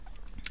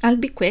I'll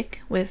be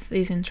quick with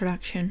this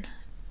introduction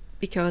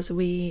because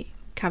we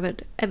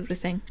covered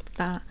everything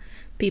that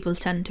people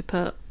tend to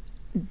put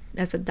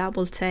as a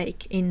double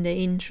take in the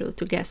intro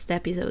to guest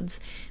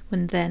episodes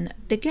when then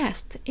the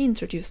guest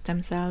introduce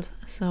themselves,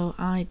 so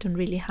I don't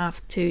really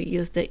have to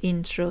use the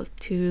intro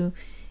to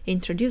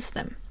introduce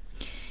them.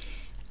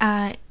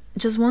 I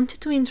just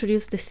wanted to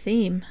introduce the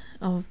theme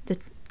of the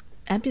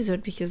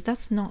episode because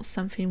that's not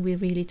something we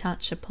really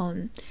touch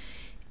upon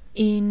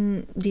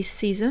in this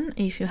season.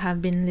 If you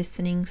have been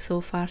listening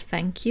so far,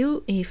 thank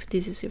you. If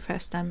this is your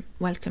first time,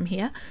 welcome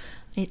here.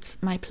 It's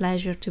my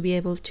pleasure to be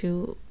able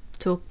to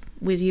talk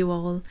with you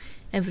all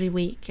every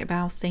week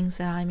about things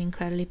that I'm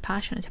incredibly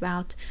passionate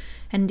about,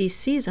 and this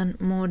season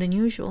more than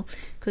usual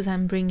because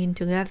I'm bringing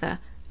together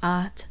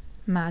art,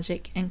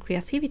 magic and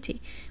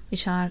creativity,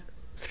 which are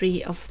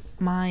three of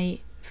my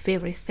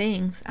favorite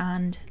things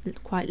and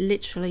quite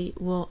literally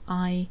what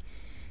I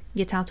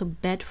get out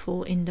of bed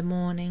for in the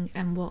morning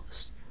and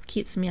what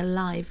keeps me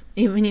alive,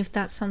 even if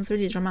that sounds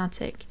really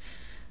dramatic.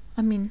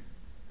 I mean,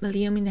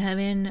 Leo in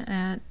heaven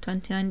at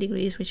 29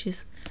 degrees, which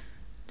is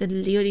the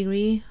Leo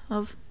degree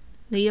of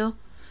Leo,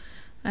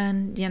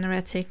 and the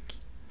anoretic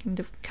kind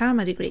of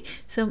karma degree.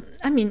 So,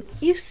 I mean,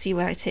 you see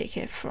where I take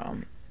it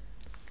from.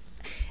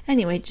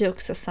 Anyway,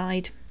 jokes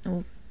aside,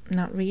 or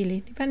not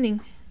really,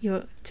 depending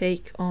your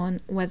take on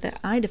whether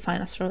I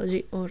define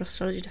astrology or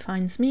astrology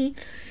defines me,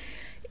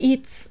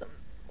 it's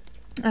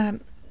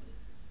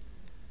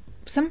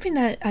something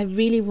that I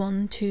really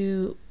want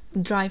to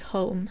drive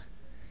home,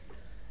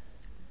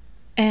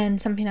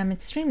 and something I'm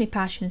extremely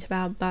passionate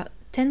about, but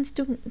tends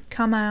to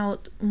come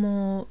out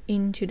more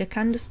into the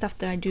kind of stuff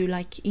that I do,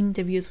 like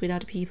interviews with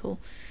other people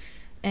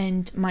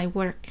and my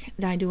work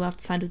that I do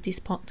outside of this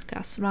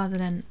podcast, rather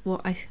than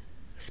what I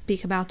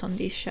speak about on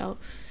this show.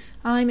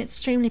 I'm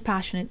extremely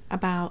passionate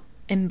about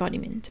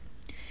embodiment.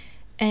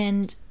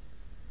 And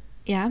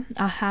yeah,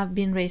 I have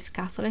been raised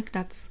Catholic.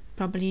 That's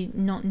probably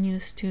not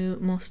news to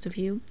most of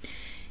you.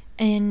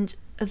 And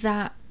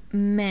that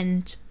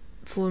meant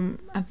from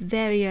a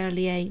very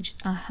early age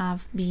I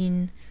have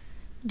been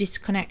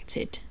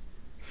disconnected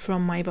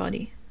from my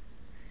body,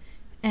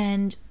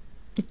 and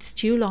it's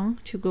too long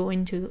to go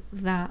into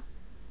that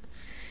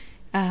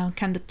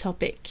kind of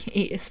topic,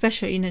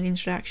 especially in an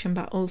introduction,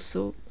 but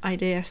also I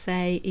dare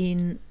say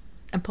in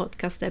a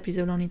podcast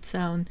episode on its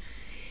own.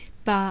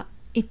 But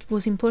it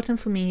was important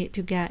for me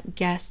to get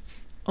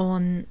guests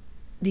on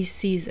this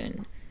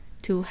season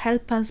to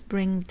help us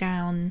bring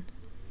down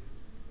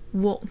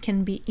what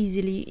can be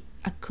easily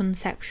a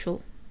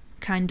conceptual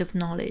kind of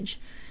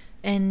knowledge.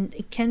 And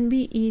it can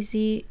be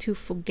easy to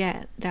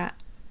forget that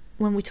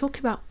when we talk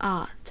about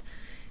art,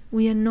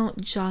 we are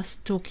not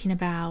just talking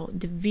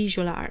about the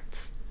visual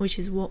arts, which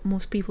is what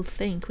most people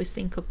think. We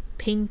think of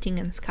painting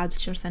and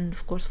sculptures and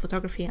of course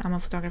photography. I'm a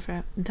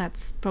photographer.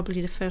 That's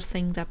probably the first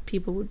thing that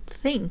people would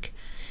think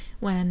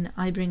when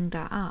I bring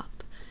that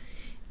up.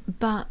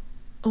 But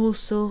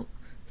also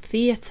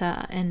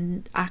theatre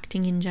and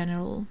acting in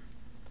general,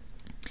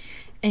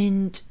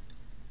 and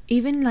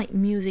even like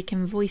music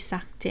and voice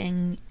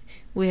acting,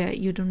 where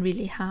you don't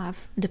really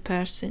have the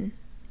person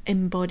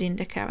embodying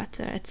the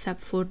character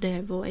except for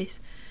their voice.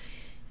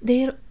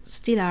 They're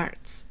still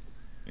arts,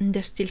 and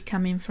they're still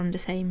coming from the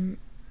same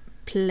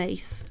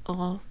place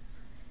of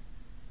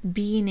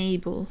being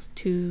able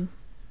to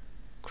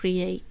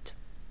create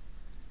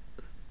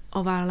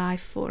of our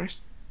life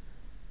force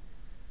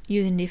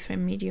using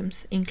different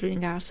mediums,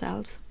 including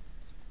ourselves.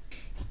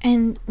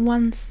 And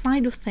one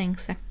side of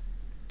things that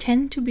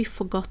tend to be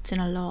forgotten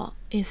a lot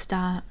is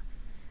that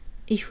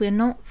if we're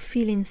not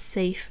feeling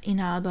safe in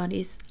our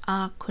bodies,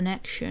 our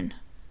connection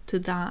to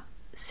that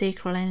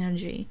sacral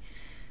energy,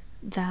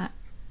 that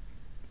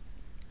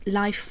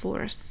life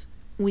force,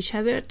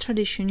 whichever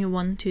tradition you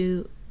want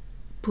to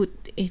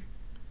put it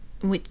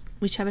with,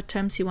 whichever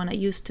terms you want to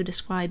use to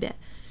describe it,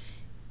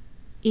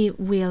 it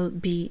will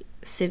be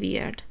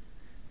severed,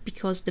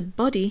 because the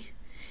body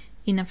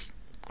in a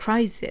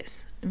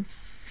crisis, in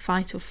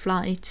fight or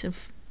flight,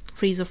 of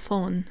freeze or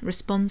fawn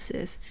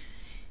responses,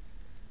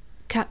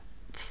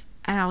 cuts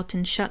out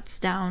and shuts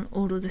down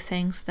all of the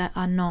things that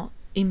are not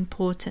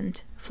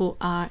important for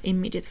our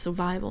immediate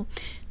survival.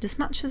 As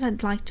much as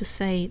I'd like to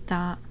say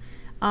that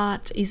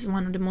art is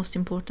one of the most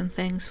important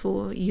things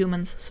for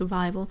humans'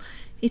 survival,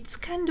 it's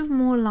kind of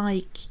more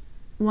like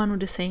one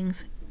of the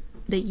things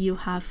that you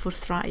have for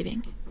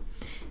thriving.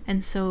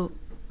 And so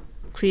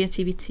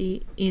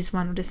creativity is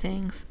one of the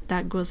things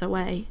that goes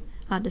away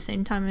at the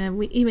same time,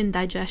 and even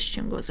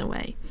digestion goes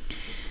away.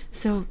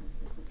 So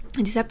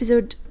this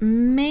episode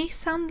may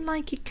sound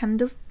like it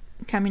kind of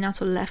coming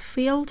out of left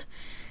field,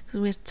 because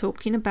we're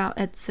talking about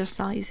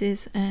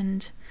exercises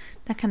and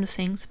that kind of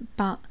things,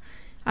 but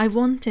I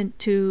wanted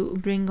to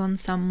bring on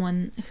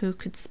someone who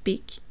could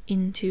speak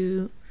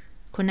into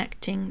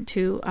connecting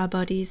to our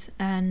bodies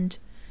and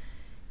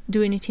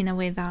doing it in a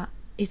way that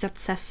is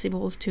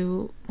accessible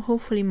to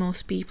hopefully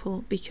most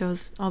people,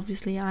 because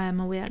obviously I am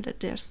aware that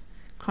there's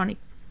chronic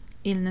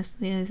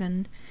illnesses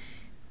and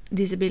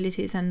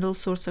disabilities and all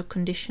sorts of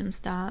conditions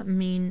that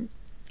mean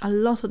a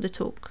lot of the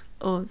talk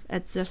of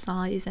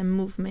exercise and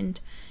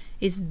movement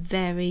is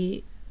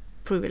very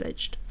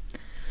privileged.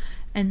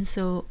 And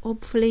so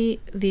hopefully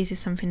this is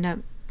something that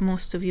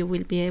most of you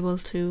will be able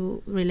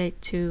to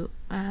relate to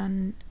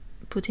and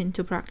put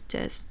into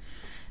practice.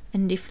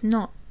 And if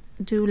not,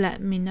 do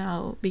let me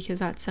know, because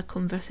that's a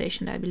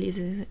conversation that I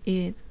believe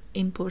is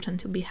important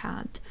to be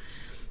had.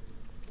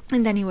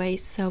 And anyway,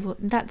 so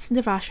that's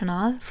the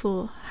rationale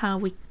for how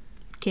we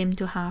came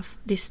to have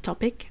this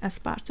topic as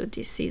part of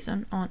this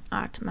season on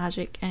art,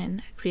 magic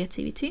and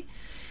creativity.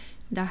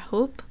 And I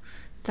hope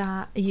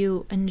that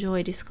you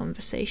enjoy this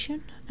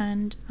conversation,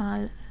 and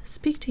I'll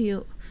speak to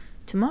you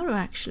tomorrow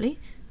actually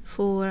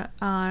for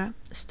our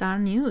star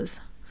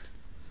news.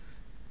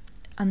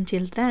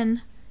 Until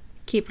then,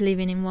 keep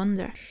living in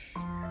wonder.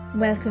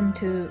 Welcome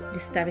to the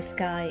Starry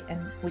Sky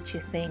and Witchy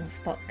Things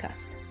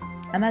podcast.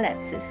 I'm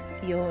Alexis,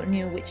 your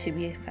new witchy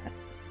BFF.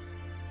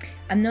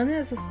 I'm known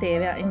as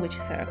Asteria in witchy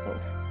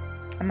circles.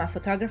 I'm a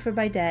photographer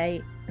by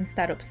day and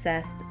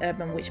star-obsessed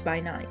urban witch by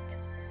night.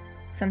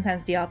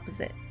 Sometimes the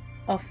opposite,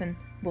 often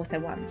both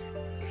at once.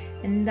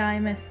 And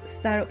I'm as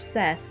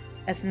star-obsessed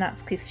as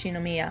Natsuki's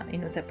Shinomiya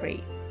in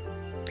Utapri.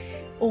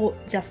 Or,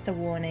 just a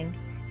warning,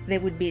 there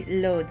would be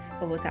loads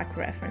of otaku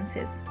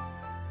references.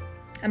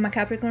 I'm a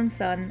Capricorn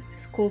Sun,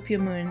 Scorpio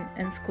Moon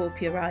and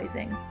Scorpio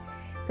Rising,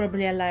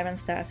 probably a Lyran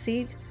Star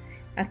Seed,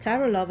 a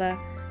tarot lover,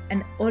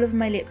 and all of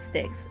my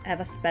lipsticks have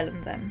a spell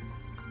on them.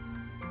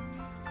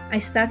 I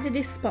started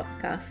this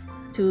podcast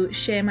to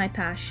share my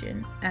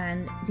passion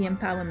and the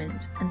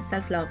empowerment and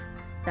self-love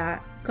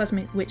that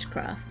cosmic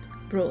witchcraft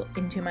brought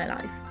into my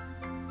life.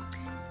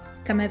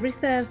 Come every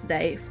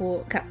Thursday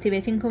for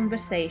captivating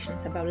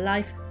conversations about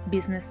life,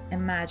 business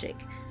and magic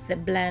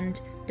that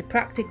blend the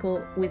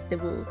practical with the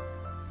woo.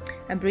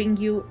 I bring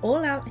you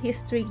all-out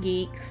history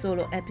geeks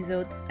solo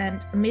episodes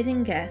and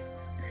amazing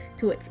guests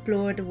to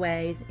explore the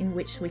ways in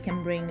which we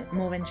can bring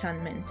more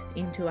enchantment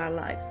into our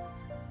lives.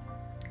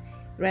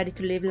 Ready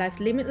to live life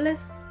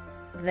limitless?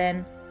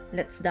 Then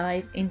let's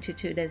dive into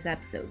today's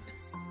episode.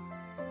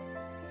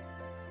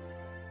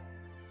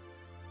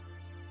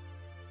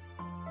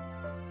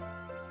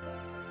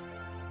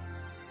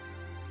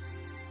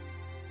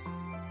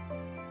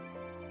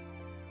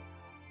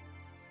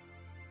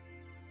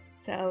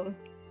 So,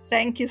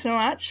 thank you so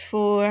much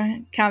for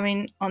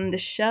coming on the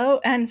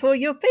show and for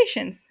your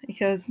patience,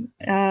 because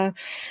my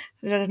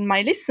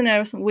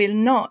listeners will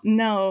not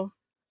know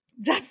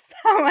just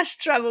how much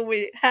trouble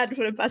we had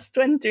for the past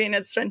 20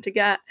 minutes trying to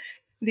get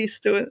this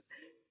to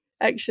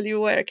actually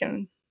work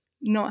and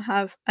not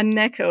have an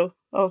echo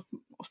of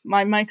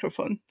my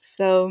microphone.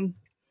 So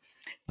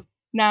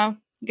now,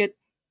 good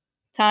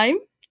time.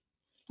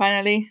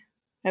 Finally,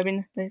 I've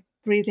been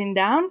breathing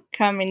down,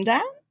 calming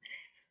down.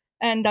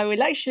 And I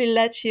will actually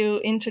let you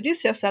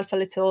introduce yourself a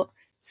little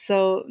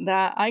so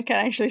that I can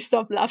actually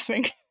stop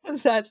laughing.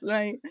 That's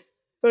my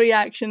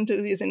reaction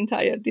to this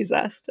entire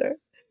disaster.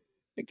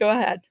 Go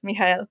ahead,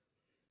 Michael.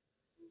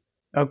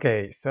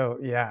 Okay, so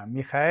yeah,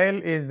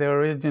 Michael is the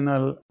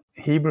original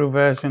Hebrew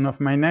version of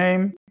my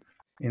name.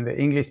 In the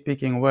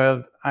English-speaking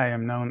world, I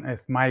am known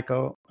as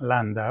Michael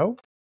Landau.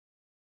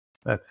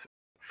 That's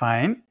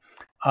fine.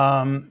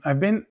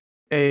 I've been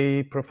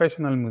a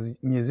professional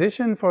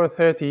musician for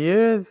 30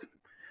 years,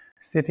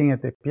 sitting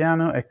at the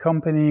piano,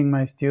 accompanying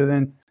my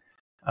students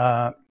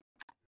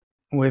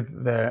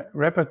with their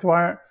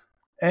repertoire.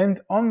 And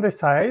on the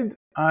side,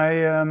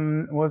 I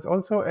was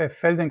also a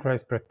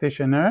Feldenkrais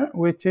practitioner,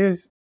 which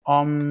is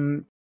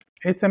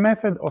it's a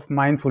method of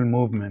mindful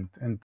movement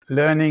and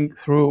learning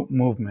through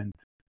movement.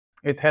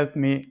 It helped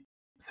me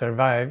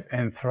survive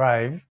and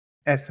thrive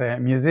as a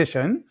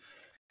musician.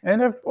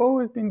 And I've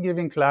always been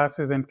giving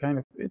classes and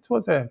it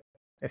was a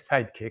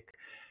sidekick.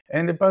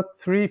 And about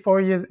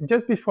 3-4 years,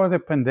 just before the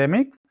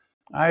pandemic,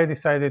 I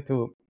decided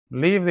to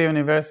leave the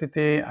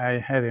university. I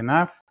had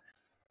enough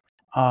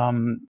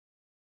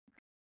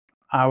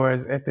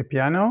hours at the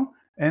piano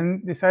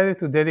and decided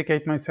to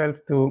dedicate myself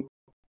to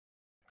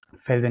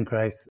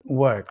Feldenkrais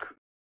work.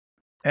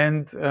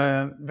 And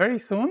very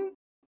soon,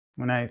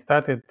 when I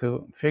started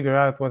to figure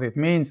out what it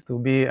means to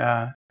be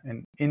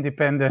an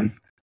independent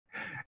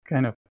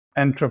kind of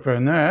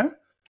entrepreneur,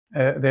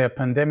 the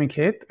pandemic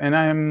hit and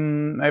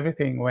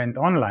everything went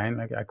online.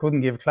 Like I couldn't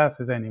give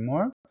classes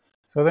anymore.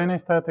 So then I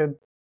started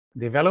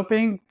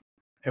developing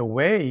a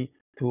way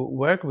to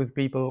work with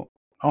people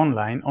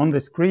online on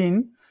the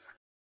screen.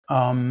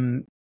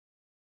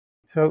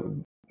 So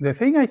the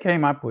thing I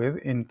came up with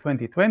in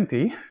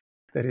 2020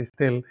 that is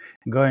still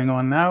going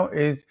on now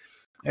is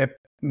a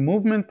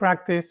movement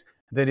practice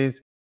that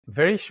is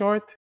very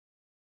short,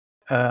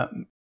 a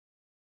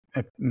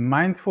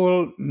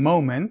mindful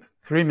moment,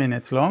 3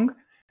 minutes long,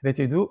 that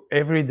you do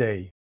every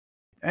day.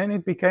 And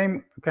it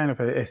became kind of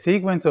a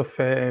sequence of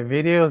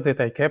videos that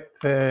I kept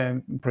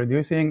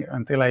producing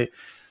until I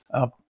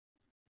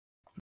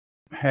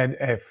had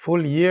a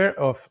full year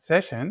of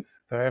sessions.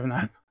 So I have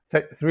now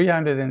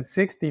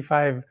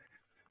 365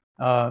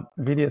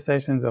 video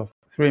sessions of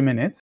 3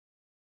 minutes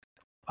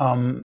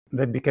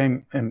that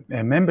became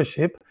a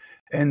membership.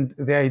 And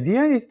the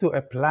idea is to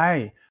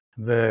apply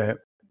the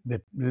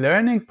the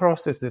learning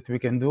process that we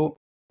can do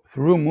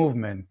through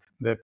movement,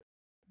 the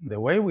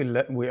way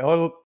we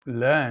all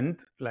learned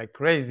like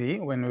crazy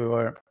when we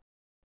were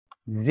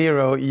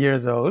 0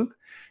 years old.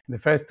 The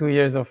first 2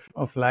 years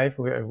of life,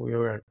 we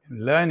were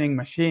learning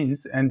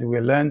machines, and we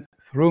learned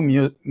through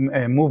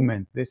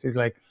movement. This is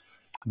like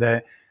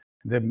the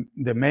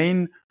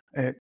main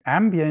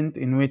ambient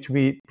in which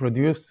we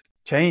produce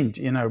change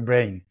in our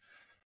brain.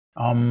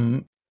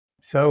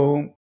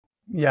 So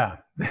yeah,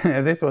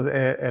 this was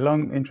a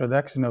long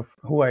introduction of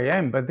who I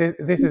am, but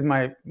this is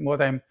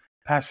what I'm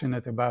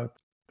passionate about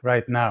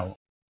right now.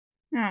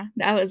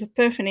 That was a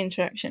perfect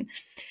introduction.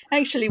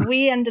 Actually,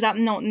 we ended up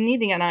not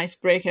needing an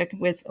icebreaker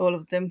with all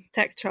of the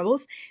tech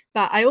troubles,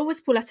 but I always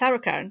pull a tarot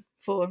card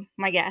for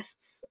my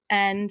guests.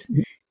 And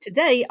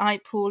today I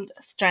pulled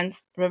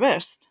Strength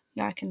Reversed.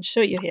 I can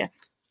show you here.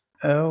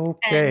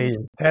 Okay,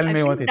 And tell I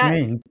me what think it that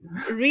means.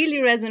 really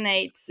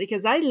resonates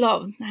because I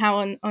love how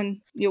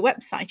on your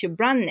website, your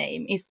brand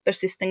name is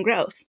Persistent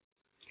Growth.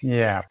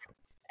 Yeah.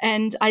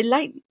 And I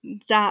like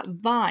that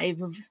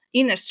vibe of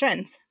inner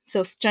strength.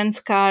 So,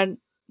 Strength card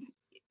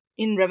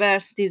in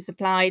reverse is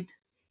applied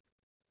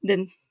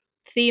the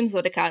themes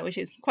of the card, which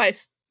is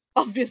quite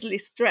obviously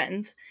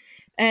strength,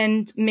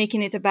 and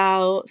making it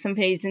about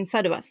something that's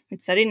inside of us.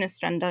 It's our inner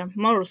strength, our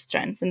moral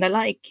strength. And I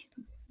like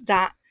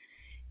that.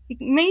 It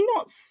may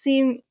not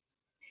seem,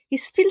 it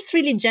feels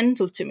really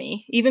gentle to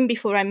me, even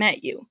before I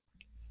met you,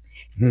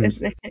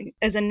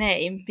 as a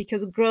name,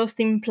 because growth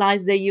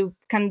implies that you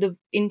kind of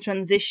in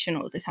transition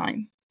all the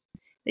time,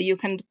 that you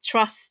kind of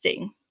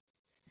trusting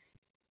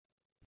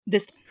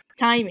the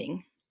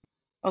timing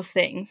of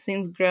things.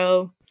 Things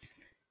grow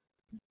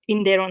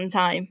in their own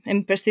time,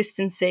 and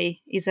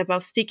persistency is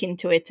about sticking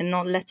to it and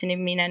not letting it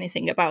mean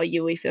anything about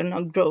you if you're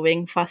not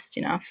growing fast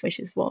enough, which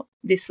is what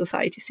this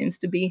society seems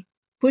to be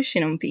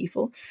pushing on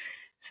people.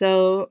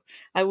 So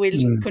I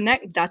will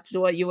connect that to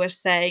what you were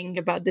saying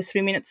about the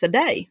 3 minutes a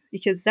day,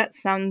 because that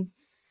sounds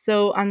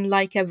so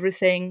unlike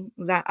everything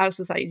that our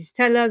societies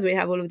tell us. We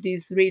have all of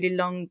these really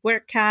long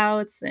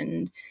workouts,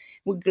 and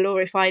we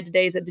glorify the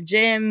days at the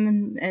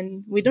gym,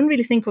 and we don't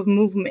really think of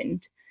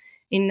movement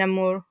in a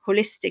more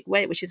holistic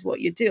way, which is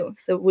what you do.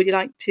 So would you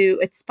like to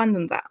expand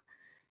on that?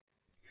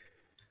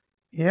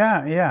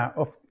 Yeah.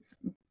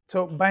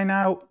 So by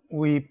now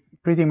we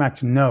pretty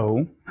much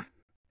know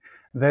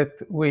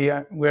that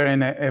we're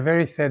in a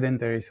very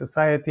sedentary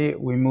society.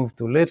 We move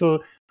too little.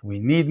 We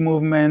need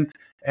movement,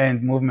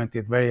 and movement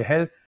is very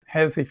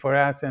healthy for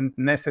us and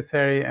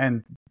necessary.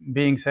 And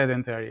being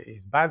sedentary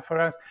is bad for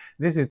us.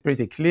 This is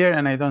pretty clear,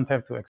 and I don't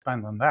have to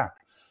expand on that.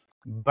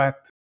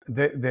 But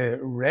the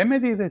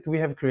remedy that we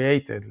have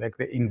created, like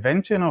the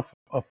invention of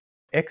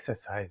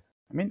exercise.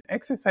 I mean,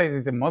 exercise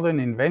is a modern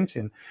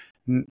invention.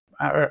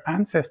 Our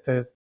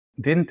ancestors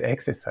didn't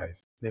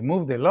exercise. They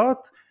moved a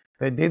lot.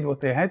 They did what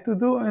they had to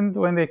do, and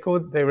when they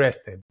could, they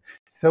rested.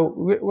 So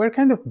we're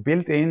kind of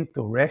built in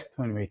to rest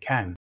when we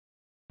can.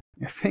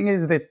 The thing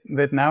is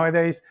that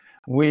nowadays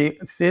we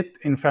sit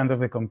in front of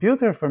the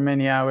computer for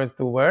many hours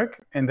to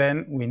work, and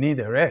then we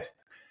need a rest.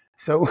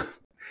 So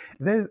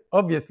there's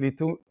obviously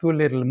too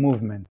little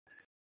movement.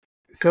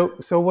 So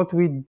what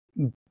we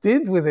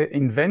did with the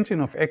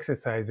invention of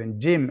exercise and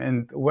gym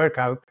and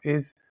workout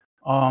is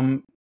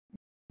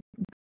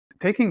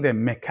taking the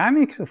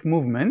mechanics of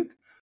movement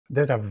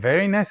that are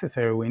very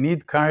necessary. We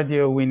need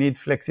cardio, we need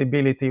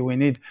flexibility, we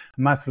need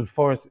muscle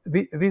force.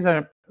 These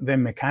are the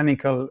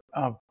mechanical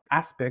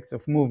aspects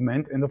of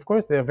movement, and of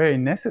course they're very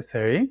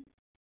necessary.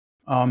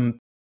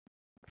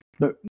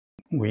 But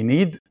we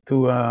need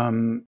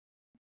to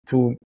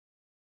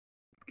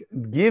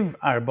give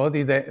our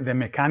body the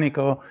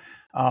mechanical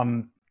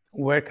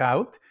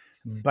workout,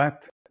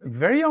 but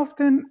very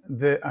often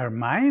our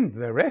mind,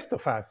 the rest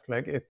of us,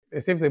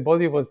 as if the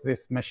body was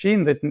this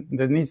machine that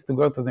needs to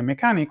go to the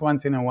mechanic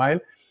once in a while,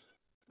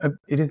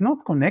 it is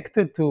not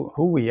connected to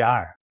who we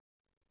are.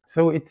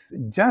 So it's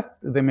just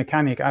the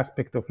mechanic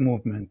aspect of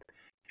movement.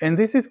 And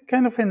this is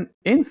kind of an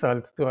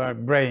insult to our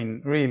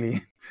brain,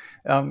 really.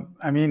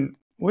 I mean,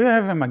 we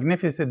have a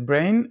magnificent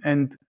brain,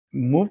 and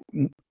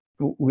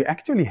we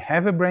actually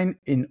have a brain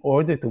in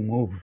order to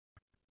move.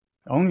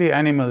 Only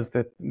animals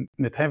that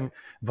have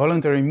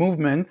voluntary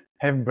movement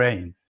have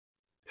brains.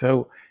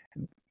 So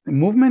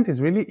movement is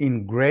really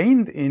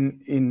ingrained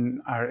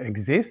in our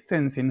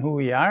existence, in who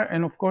we are,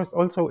 and of course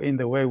also in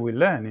the way we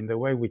learn, in the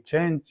way we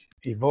change,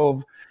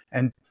 evolve,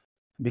 and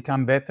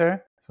become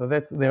better. So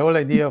that's the whole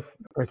idea of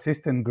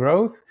persistent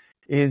growth,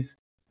 is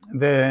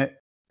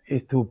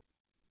to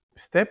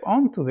step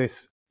onto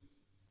this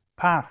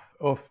path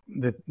of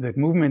that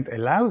movement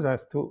allows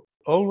us to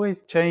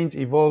always change,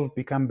 evolve,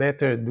 become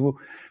better,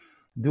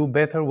 do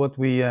better what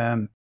we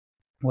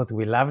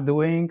love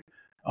doing.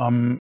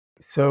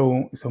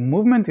 So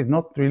movement is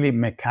not really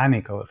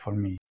mechanical for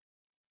me.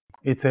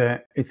 It's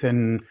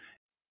an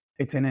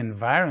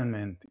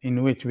environment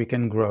in which we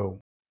can grow,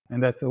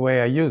 and that's the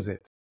way I use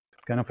it.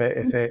 It's kind of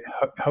a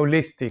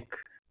holistic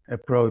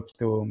approach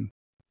to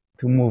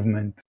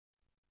movement.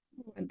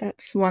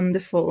 That's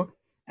wonderful.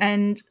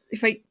 And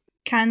if I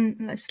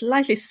can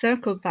slightly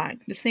circle back,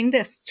 the thing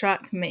that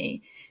struck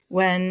me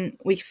when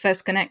we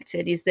first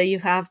connected is that you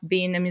have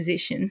been a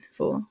musician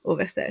for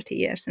over 30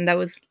 years. And I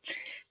was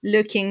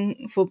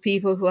looking for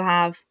people who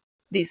have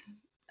this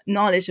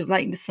knowledge of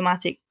like the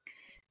somatic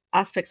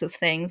aspects of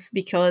things,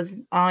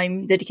 because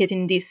I'm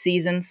dedicating these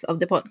seasons of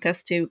the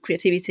podcast to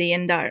creativity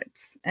and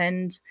arts.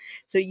 And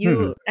so Mhm.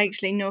 you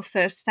actually know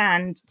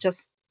firsthand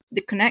just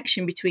the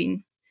connection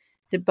between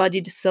the body,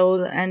 the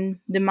soul, and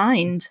the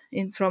mind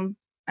from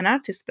an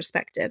artist's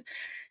perspective.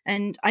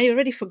 And I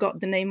already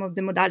forgot the name of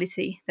the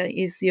modality that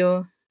is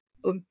your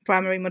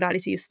primary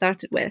modality you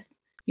started with.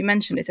 You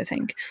mentioned it, I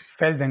think.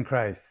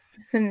 Feldenkrais.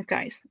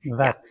 Guys, yeah,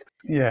 That,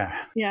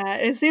 yeah. yeah,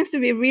 it seems to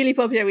be really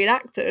popular with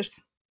actors,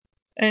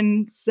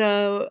 and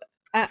so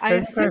I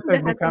assume Feldenkrais has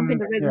that has something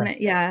become,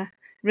 that yeah.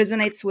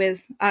 resonates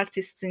with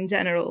artists in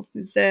general.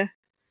 Is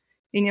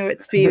in your The,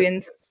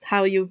 experience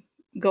how you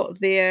got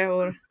there,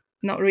 or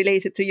not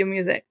related to your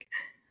music?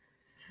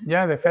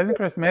 yeah, the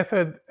Feldenkrais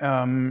method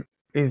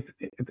it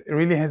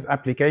really has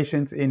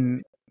applications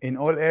in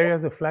all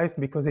areas of life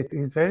because it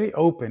is very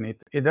open.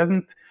 It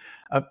doesn't.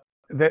 Uh,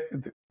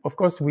 of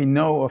course, we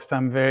know of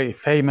some very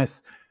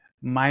famous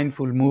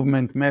mindful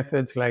movement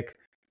methods like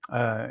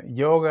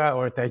yoga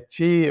or Tai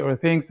Chi or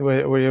things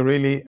where you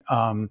really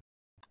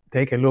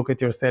take a look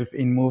at yourself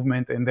in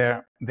movement, and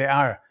they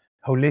are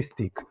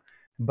holistic.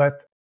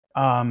 But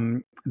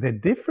the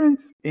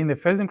difference in the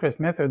Feldenkrais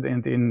method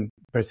and in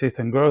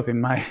persistent growth, in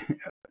my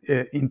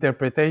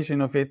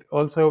interpretation of it,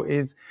 also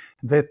is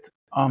that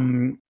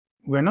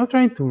we're not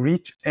trying to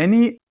reach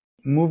any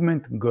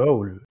movement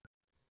goal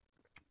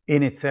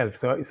in itself.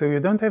 So you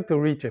don't have to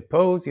reach a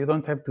pose. You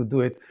don't have to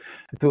do it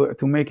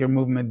to make your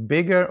movement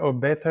bigger or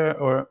better,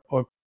 or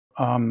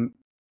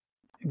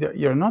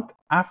you're not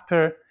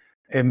after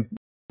a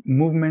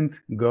movement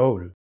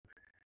goal.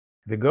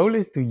 The goal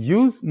is to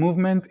use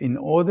movement in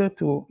order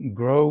to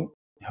grow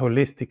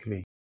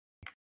holistically.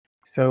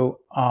 So,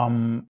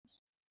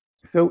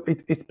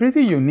 it's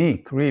pretty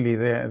unique, really,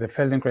 the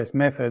Feldenkrais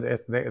method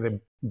as the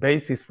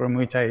basis from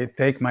which I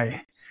take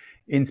my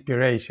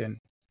inspiration.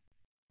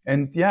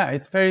 And yeah,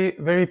 it's very,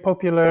 very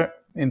popular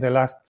in the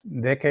last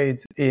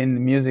decades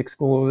in music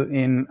school,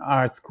 in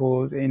art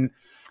schools, in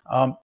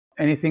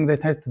anything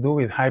that has to do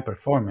with high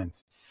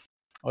performance.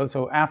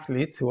 Also,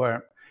 athletes who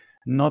are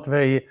not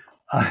very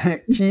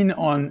keen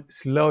on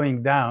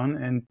slowing down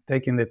and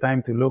taking the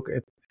time to look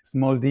at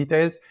small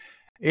details,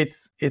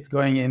 it's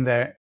going in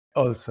there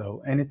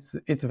also, and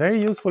it's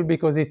very useful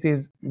because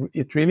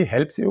it really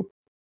helps you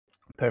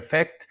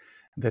perfect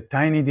the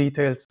tiny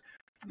details,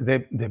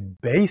 the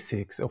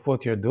basics of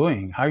what you're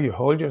doing, how you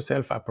hold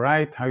yourself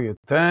upright, how you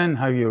turn,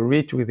 how you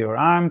reach with your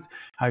arms,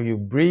 how you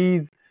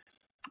breathe,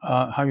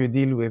 how you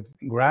deal with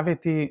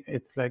gravity.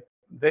 It's like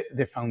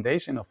the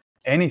foundation of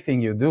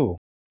anything you do.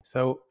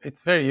 So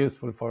it's very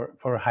useful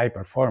for high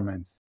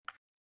performance.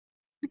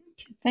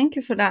 Thank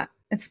you for that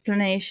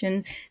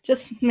explanation.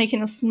 Just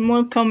making a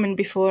small comment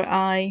before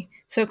I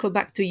circle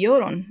back to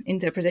your own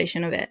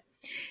interpretation of it.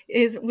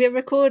 Is we're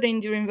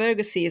recording during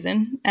Virgo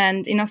season,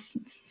 and in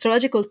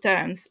astrological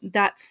terms,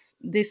 that's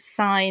this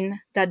sign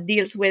that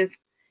deals with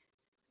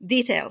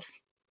details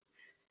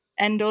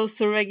and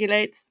also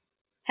regulates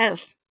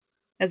health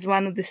as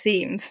one of the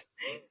themes.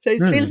 So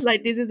it Hmm. feels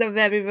like this is a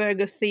very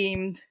Virgo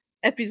themed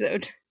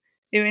episode,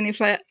 even if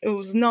it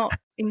was not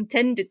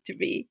intended to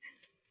be.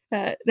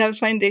 I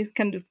find it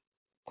kind of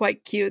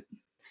quite cute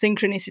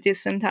synchronicities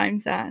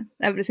sometimes, that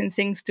everything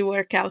seems to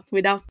work out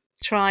without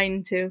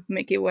trying to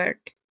make it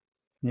work.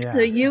 So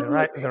Yeah, you,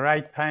 the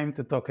right time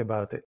to talk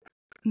about it.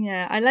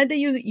 yeah, I like that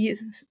you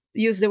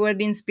use the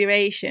word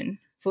inspiration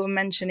for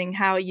mentioning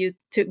how you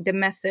took the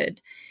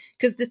method,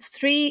 because the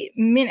 3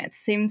 minutes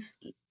seems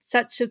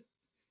such a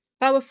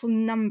powerful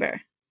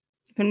number.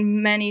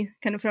 From many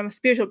kind of from a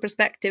spiritual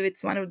perspective,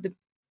 it's one of the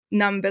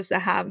numbers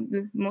that have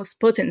the most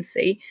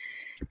potency,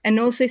 and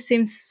also it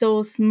seems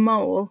so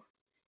small.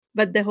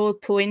 But the whole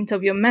point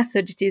of your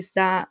method is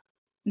that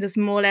the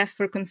small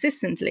effort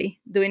consistently,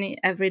 doing it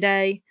every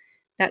day,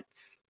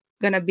 that's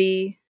gonna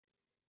be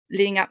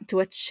leading up to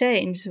a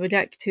change. Would you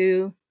like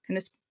to kind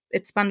of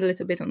expand a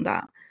little bit on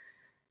that?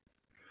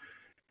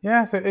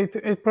 Yeah, so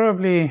it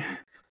probably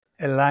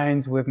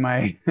aligns with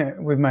my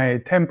with my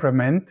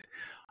temperament.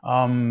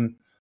 Um,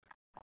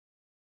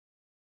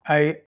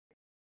 I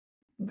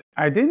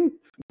I didn't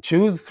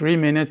choose 3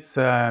 minutes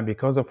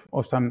because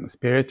of some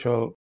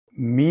spiritual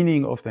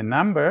meaning of the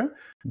number,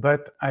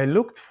 but I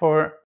looked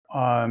for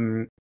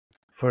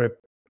a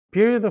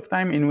period of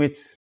time in which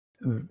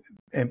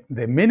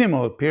the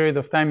minimal period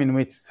of time in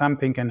which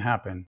something can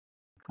happen.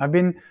 I've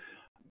been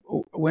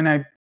when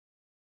I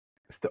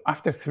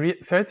after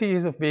 30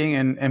 years of being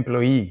an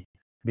employee,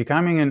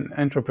 becoming an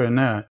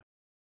entrepreneur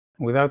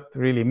without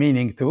really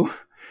meaning to,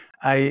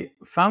 I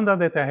found out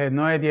that I had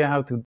no idea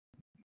how to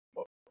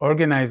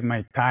organize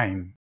my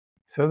time.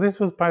 So this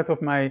was part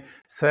of my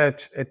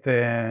search at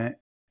the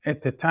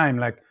time,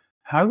 like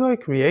how do I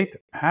create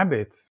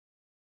habits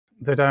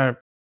that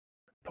are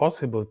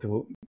possible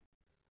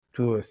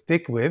to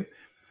stick with,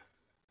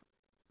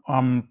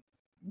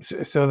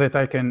 so that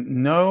I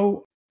can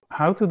know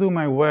how to do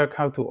my work,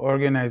 how to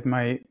organize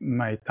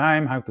my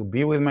time, how to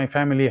be with my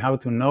family, how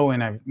to know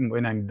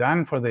when I'm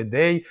done for the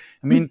day.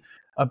 I mean,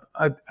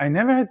 I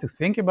never had to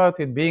think about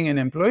it being an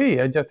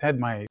employee. I just had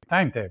my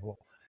timetable.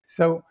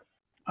 So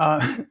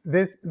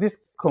this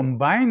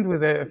combined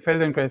with the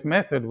Feldenkrais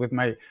method, with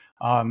my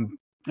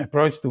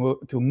approach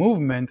to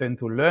movement and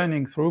to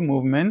learning through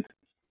movement.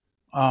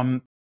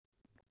 Um,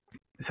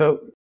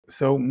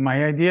 so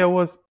my idea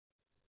was,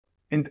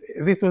 and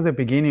this was the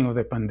beginning of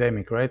the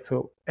pandemic, right?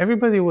 So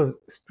everybody was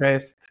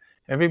stressed,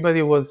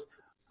 everybody was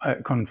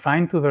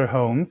confined to their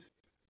homes.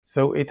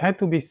 So it had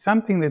to be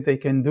something that they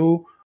can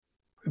do,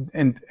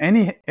 and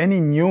any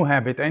new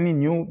habit, any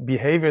new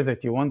behavior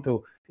that you want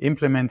to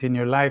implement in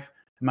your life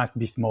must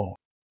be small.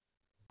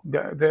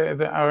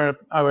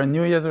 Our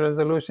New Year's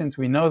resolutions,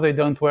 we know they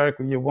don't work.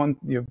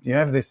 You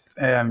have this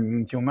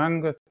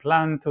humongous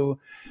plan to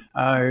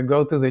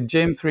go to the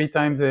gym 3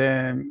 times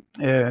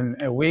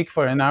a week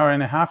for an hour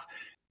and a half.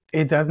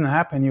 It doesn't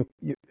happen.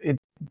 It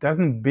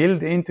doesn't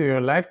build into your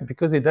life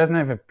because it doesn't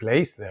have a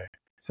place there.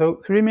 So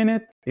 3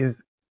 minutes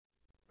is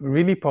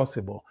really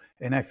possible.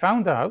 And I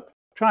found out,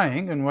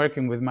 trying and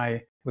working with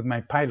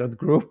my pilot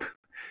group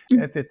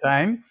at the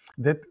time,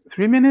 that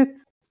 3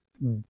 minutes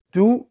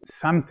do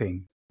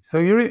something. So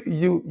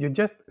you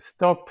just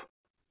stop,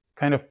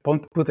 kind of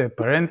put a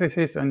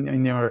parenthesis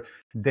in your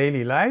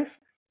daily life,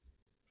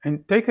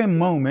 and take a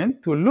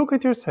moment to look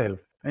at yourself,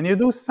 and you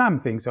do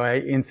something. So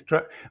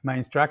my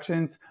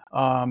instructions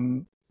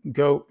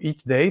go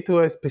each day to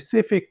a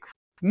specific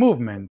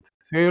movement.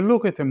 So you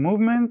look at a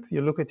movement,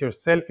 you look at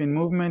yourself in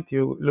movement,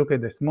 you look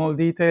at the small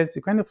details,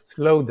 you kind of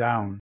slow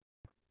down.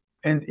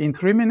 And in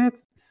 3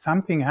 minutes,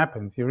 something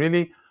happens. You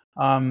really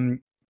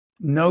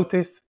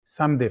notice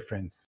some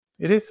difference.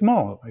 It is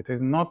small. It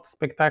is not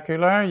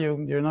spectacular.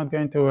 You're not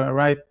going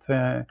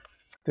to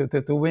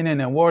to win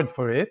an award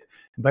for it,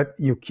 but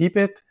you keep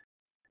it.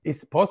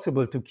 It's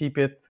possible to keep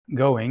it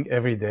going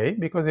every day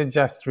because it's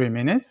just 3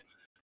 minutes.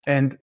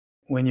 And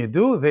when you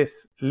do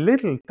this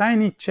little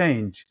tiny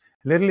change,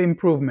 little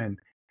improvement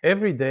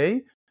every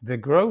day, the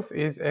growth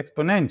is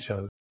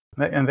exponential.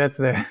 And that's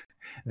the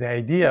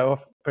idea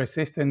of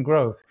persistent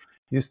growth.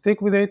 You stick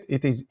with it.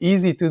 It is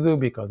easy to do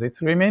because it's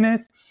 3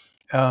 minutes.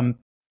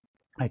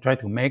 I try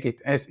to make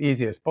it as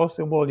easy as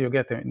possible. You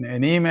get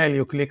an email,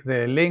 you click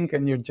the link,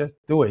 and you just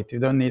do it. You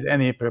don't need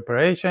any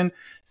preparation.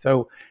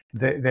 So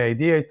the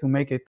idea is to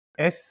make it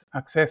as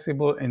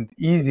accessible and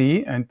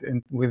easy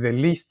and with the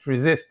least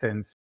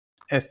resistance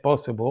as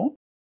possible.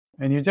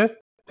 And you just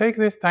take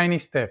this tiny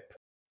step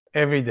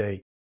every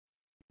day.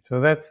 So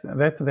that's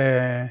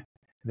the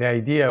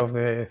idea of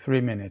the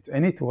 3 minutes.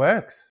 And it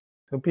works.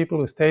 So people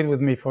who stayed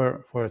with me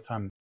for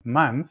some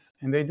months,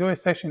 and they do a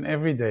session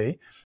every day,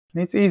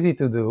 and it's easy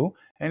to do,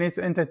 and it's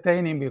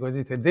entertaining because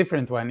it's a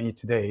different one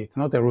each day. It's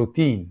not a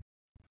routine.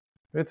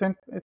 It's a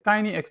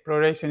tiny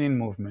exploration in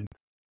movement.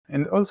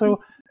 And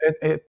also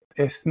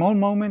a small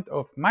moment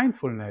of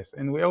mindfulness.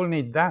 And we all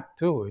need that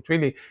too.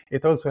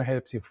 It also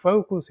helps you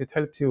focus. It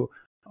helps you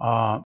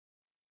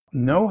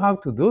know how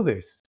to do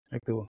this,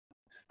 like to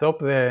stop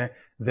the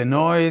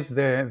noise,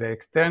 the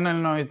external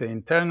noise, the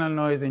internal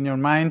noise in your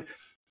mind,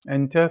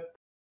 and just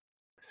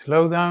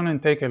slow down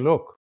and take a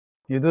look.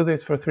 You do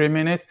this for 3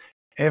 minutes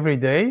every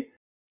day,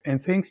 and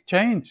things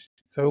change.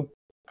 So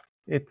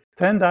it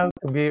turned out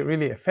to be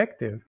really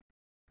effective.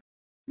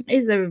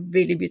 It's a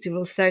really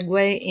beautiful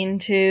segue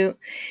into,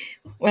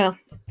 well,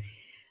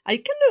 I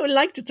kind of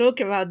like to talk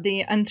about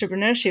the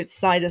entrepreneurship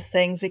side of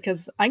things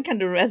because I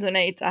kind of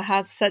resonate. I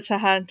had such a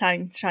hard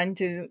time trying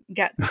to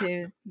get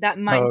to that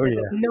Oh mindset of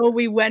yeah.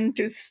 knowing when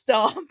to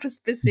stop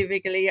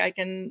specifically. I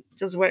can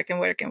just work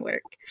and work and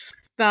work.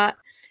 But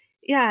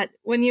yeah,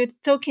 when you're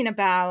talking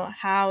about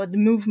how the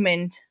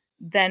movement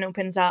then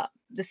opens up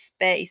the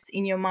space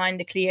in your mind,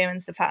 the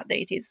clearance, the fact that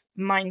it is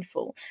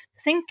mindful, I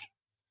think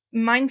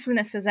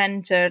mindfulness has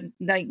entered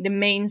like the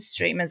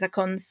mainstream as a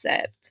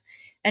concept,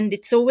 and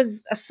it's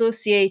always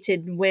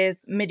associated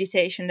with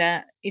meditation,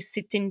 that is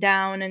sitting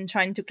down and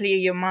trying to clear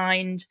your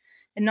mind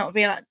and not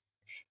realize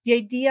the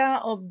idea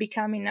of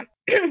becoming a,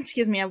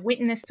 excuse me, a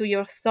witness to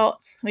your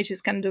thoughts, which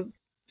is kind of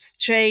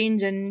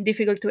strange and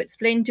difficult to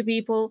explain to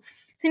people.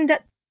 I think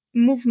that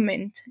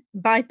movement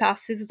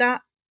bypasses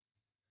that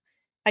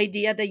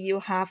idea that you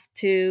have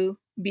to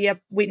be a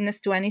witness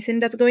to anything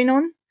that's going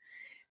on.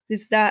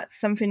 If that's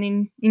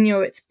something in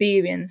your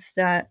experience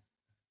that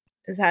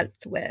has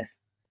helped with.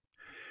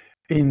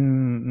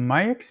 In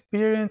my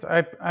experience,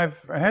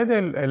 I've had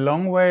a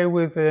long way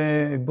with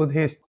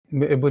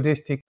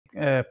Buddhistic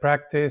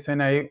practice,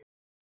 and I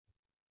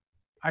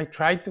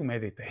tried to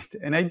meditate,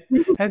 and I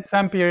had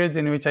some periods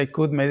in which I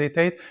could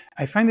meditate.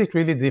 I find it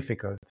really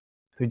difficult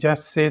to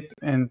just sit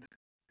and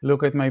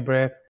look at my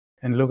breath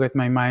and look at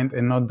my mind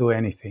and not do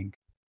anything.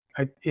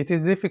 It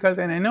is difficult,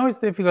 and I know it's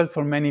difficult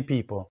for many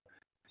people.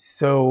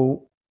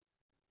 So,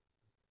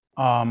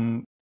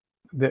 um,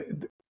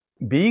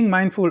 being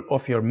mindful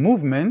of your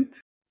movement,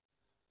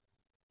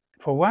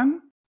 for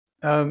one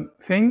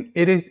thing,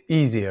 it is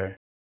easier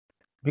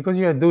because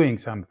you are doing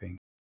something.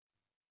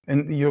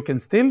 and you can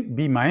still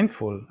be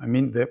mindful. I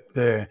mean,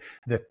 the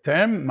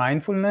term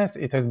mindfulness,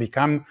 it has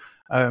become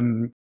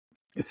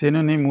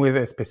synonym with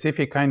a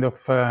specific kind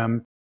of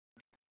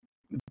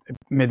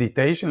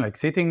meditation, like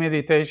sitting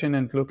meditation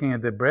and looking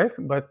at the breath.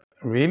 But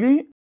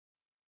really,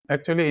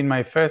 actually, in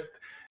my first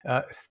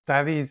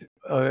studies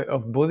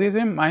of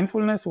Buddhism,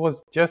 mindfulness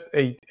was just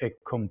a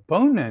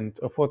component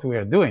of what we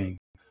are doing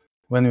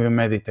when we are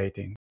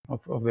meditating,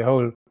 of the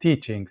whole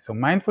teaching. So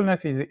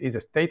mindfulness is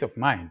a state of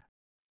mind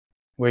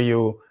where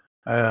you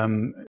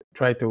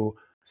try to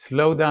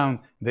slow down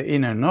the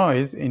inner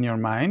noise in your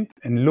mind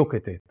and look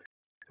at it.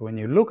 So when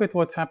you look at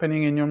what's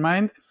happening in your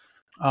mind,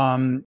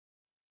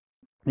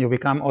 you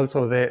become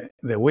also the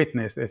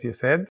witness, as you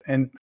said,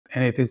 and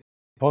it is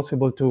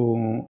possible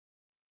to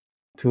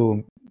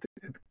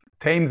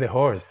tame the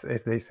horse,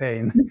 as they say,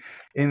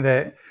 in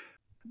the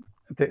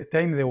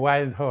tame the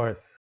wild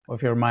horse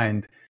of your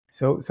mind.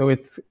 So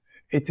it's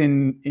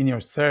in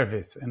your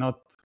service and not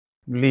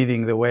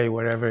leading the way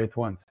wherever it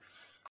wants.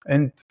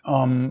 And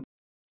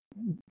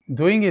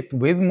doing it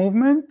with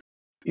movement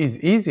is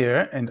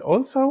easier and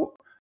also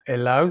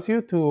allows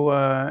you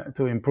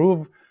to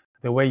improve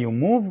the way you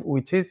move,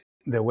 which is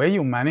the way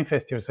you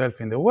manifest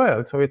yourself in the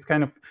world. So it's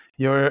kind of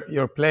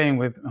you're playing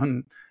with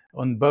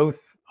on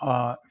both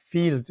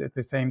fields at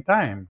the same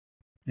time,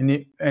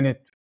 and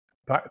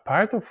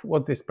part of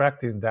what this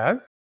practice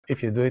does,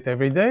 if you do it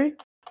every day,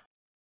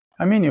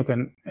 I mean,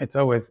 it's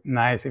always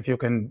nice if you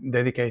can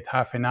dedicate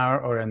half an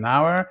hour or an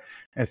hour,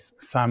 as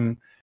some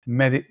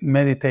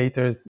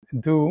meditators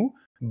do.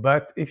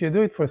 But if you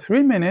do it for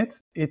 3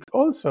 minutes, it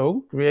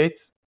also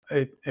creates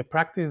a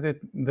practice that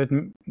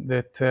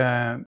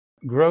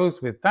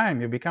grows with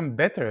time. You become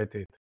better at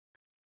it.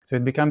 So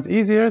it becomes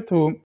easier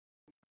to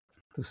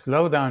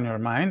slow down your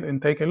mind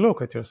and take a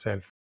look at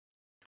yourself,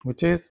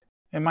 which is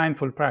a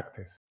mindful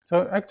practice.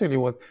 So actually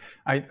what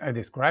I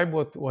describe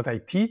what I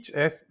teach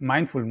as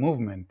mindful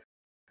movement.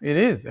 It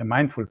is a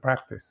mindful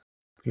practice,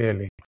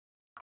 clearly.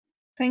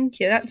 Thank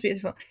you. That's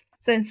beautiful.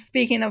 So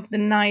speaking of the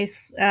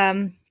nice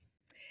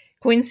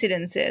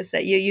coincidences,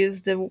 that you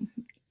use the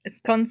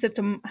concept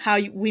of how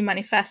we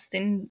manifest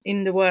in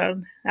the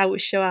world, how we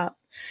show up,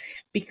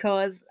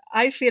 because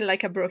I feel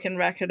like a broken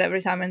record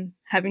every time I'm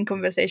having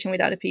conversation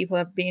with other people.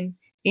 I've been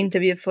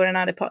interviewed for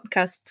another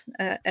podcast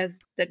as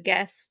the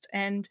guest,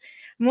 and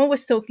I'm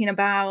always talking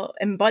about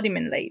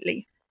embodiment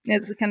lately.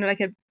 It's kind of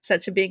like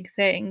such a big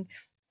thing.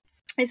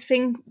 I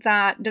think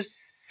that there's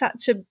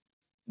such a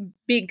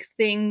big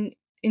thing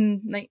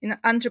in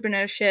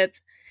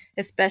entrepreneurship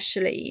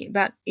especially,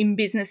 but in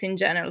business in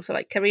general, so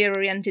like career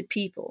oriented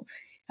people,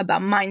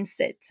 about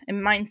mindset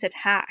and mindset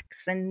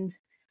hacks and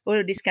all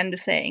of these kind of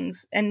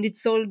things. And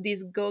it's all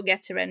this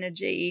go-getter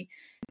energy,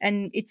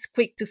 and it's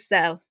quick to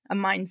sell a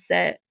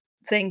mindset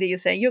thing that you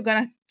say you're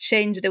gonna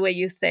change the way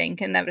you think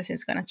and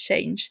everything's gonna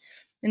change,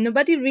 and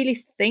nobody really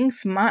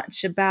thinks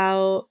much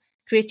about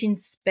creating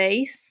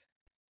space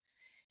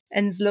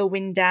and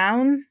slowing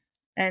down,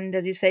 and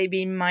as you say,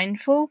 being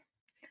mindful,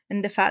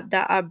 and the fact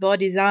that our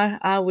bodies are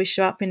how we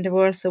show up in the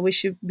world, so we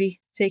should be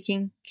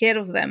taking care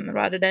of them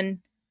rather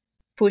than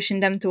pushing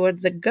them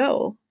towards a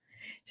goal.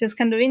 So it's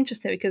kind of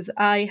interesting because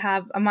I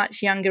have a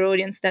much younger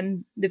audience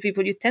than the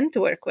people you tend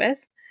to work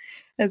with,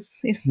 as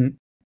it's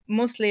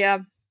mostly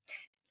a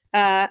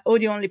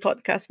audio only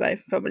podcast, but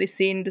I've probably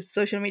seen the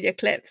social media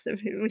clips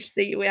which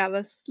see we have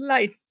a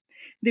slight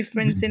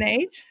difference in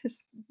age.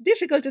 It's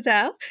difficult to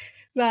tell,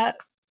 but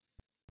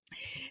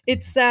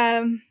it's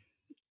kind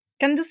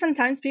of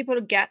sometimes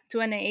people get to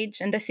an age,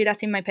 and I see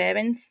that in my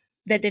parents,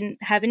 that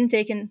haven't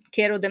taken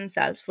care of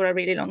themselves for a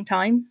really long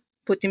time,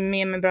 putting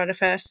me and my brother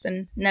first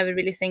and never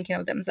really thinking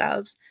of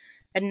themselves.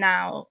 And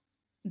now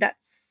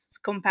that's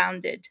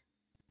compounded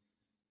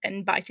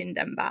and biting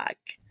them back.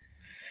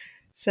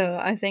 So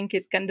I think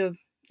it's kind of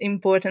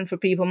important for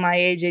people my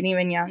age and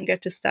even younger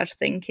to start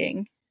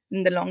thinking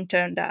in the long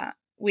term that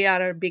we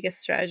are our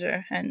biggest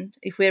treasure. And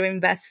if we're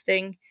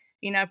investing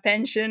in our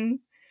pension,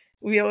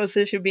 we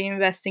also should be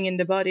investing in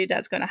the body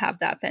that's going to have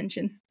that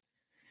pension.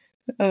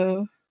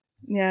 Oh,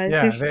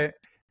 yeah.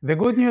 The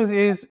good news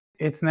is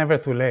it's never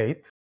too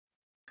late.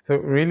 So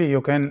really,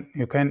 you can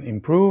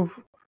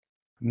improve,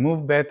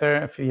 move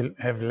better,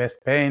 have less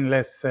pain,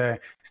 less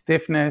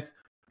stiffness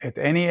at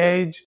any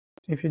age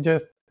if you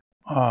just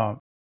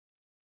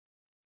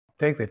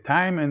take the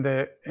time and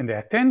the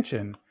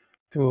attention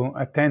to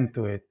attend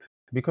to it.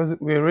 Because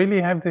we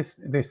really have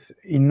this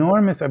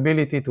enormous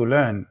ability to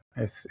learn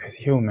as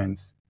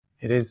humans.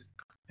 It is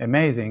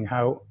amazing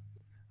how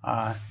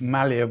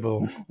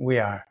malleable we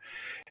are.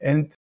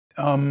 And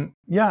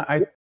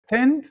I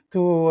tend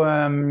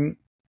to,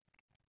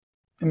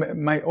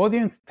 my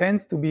audience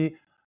tends to be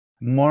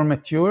more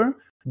mature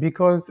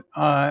because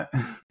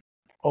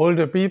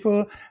older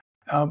people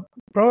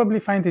probably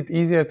find it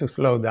easier to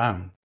slow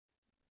down.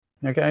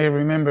 Like I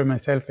remember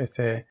myself as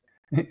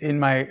in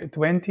my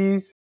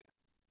 20s,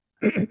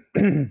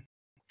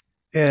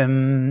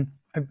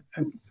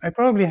 I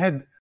probably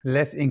had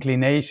less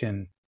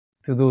inclination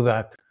to do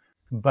that.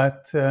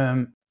 But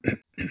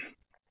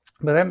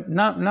But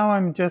now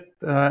I'm just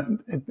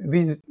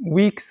these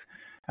weeks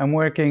I'm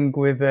working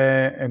with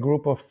a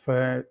group of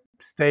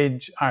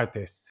stage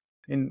artists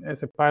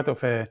as a part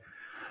of a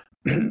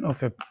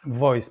of a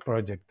voice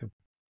project, the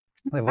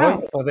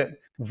Oh,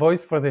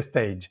 voice for the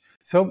stage.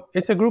 So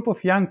it's a group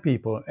of young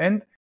people,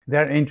 and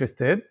they're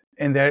interested,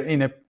 and they're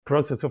in a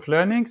process of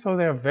learning, so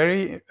they're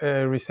very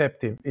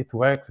receptive. It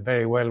works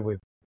very well with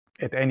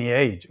at any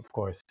age, of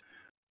course.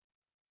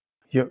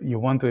 You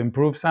want to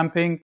improve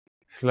something,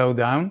 slow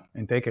down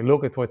and take a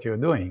look at what you're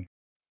doing.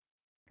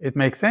 It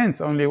makes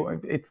sense, only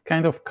it's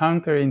kind of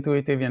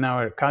counterintuitive in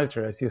our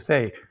culture, as you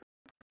say.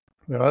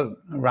 We're all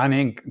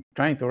running,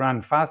 trying to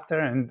run faster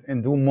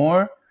and do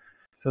more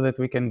so that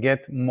we can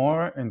get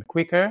more and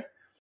quicker.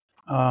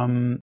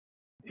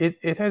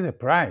 It has a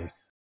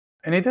price,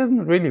 and it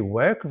doesn't really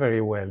work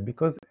very well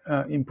because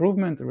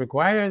improvement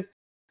requires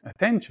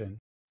attention.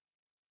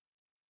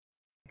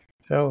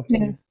 So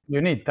yeah.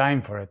 you need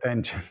time for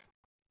attention.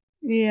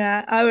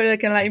 Yeah, I would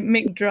kind of like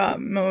mic drop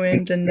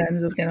moment and then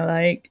just kind of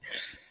like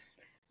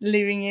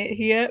leaving it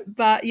here.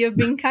 But you've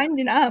been kind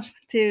enough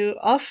to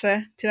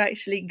offer to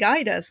actually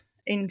guide us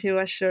into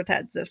a short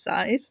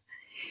exercise.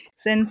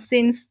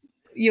 Since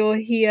you're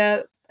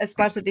here as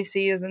part of this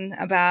season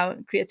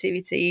about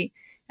creativity,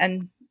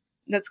 and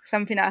that's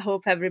something I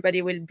hope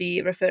everybody will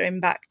be referring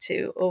back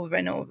to over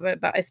and over,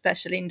 but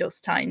especially in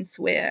those times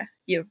where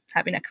you're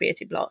having a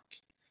creative block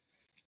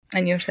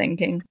and you're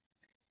thinking,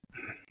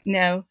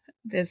 no,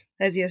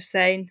 as you're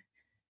saying,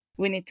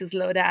 we need to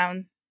slow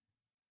down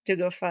to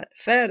go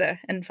further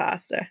and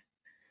faster.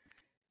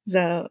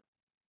 So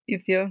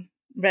if you're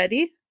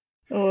ready,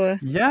 or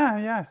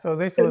Yeah. So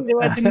this because was there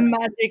was the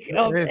magic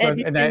of this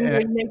was, editing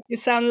will make you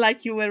sound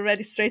like you were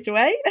ready straight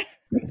away.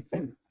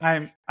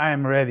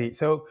 I'm ready.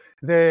 So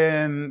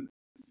the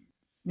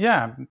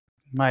yeah,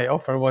 my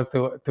offer was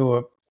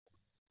to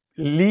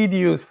lead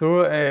you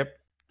through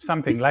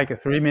something like a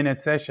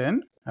 3-minute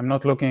session. I'm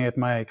not looking at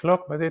my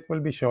clock, but it will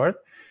be short,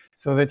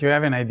 so that you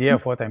have an idea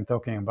of what I'm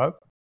talking about.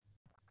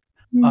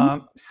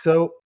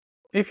 So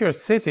if you're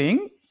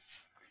sitting,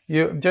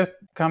 you just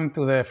come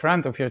to the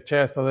front of your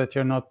chair so that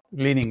you're not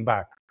leaning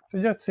back.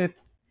 So just sit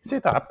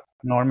up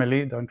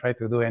normally. Don't try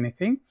to do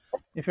anything.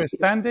 If you're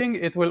standing,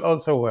 it will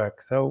also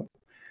work. So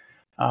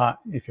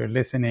if you're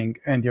listening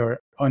and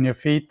you're on your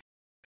feet,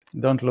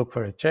 don't look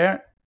for a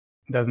chair.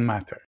 Doesn't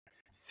matter.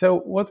 So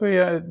what we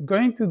are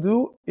going to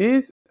do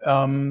is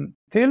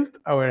tilt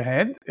our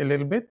head a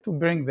little bit to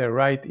bring the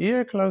right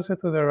ear closer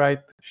to the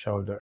right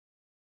shoulder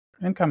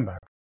and come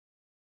back.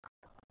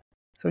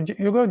 So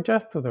you go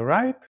just to the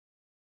right,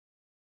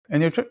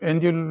 and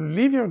you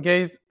leave your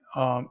gaze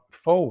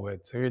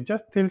forward. So you're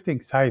just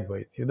tilting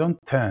sideways. You don't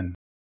turn.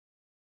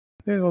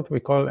 This is what we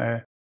call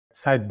a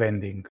side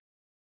bending.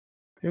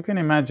 You can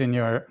imagine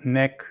your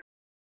neck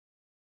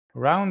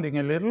rounding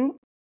a little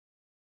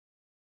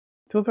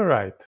to the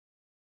right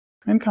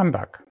and come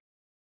back.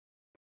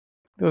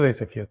 Do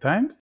this a few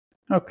times.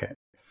 Okay.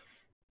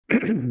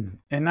 And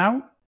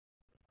now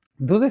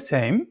do the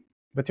same,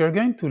 but you're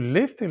going to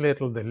lift a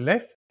little the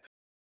left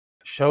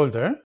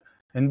shoulder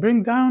and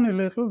bring down a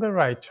little the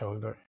right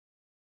shoulder.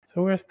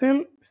 So we're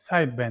still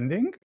side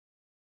bending,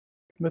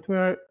 but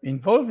we're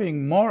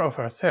involving more of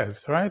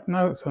ourselves right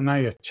now. So now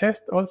your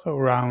chest also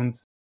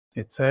rounds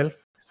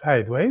itself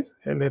sideways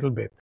a little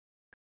bit.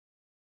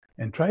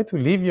 And try to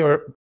leave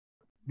your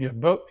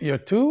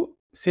two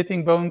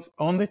sitting bones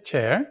on the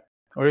chair,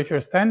 or if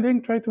you're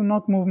standing, try to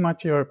not move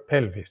much your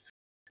pelvis.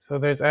 So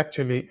there's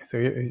actually, so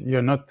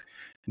you're not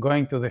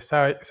going to the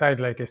side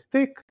like a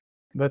stick,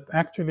 but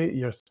actually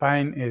your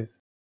spine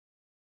is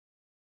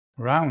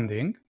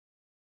rounding,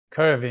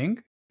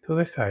 curving to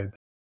the side,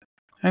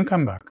 and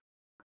come back.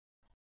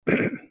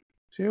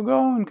 So you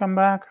go and come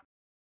back.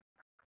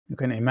 You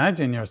can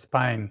imagine your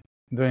spine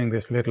doing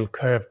this little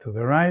curve to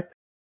the right.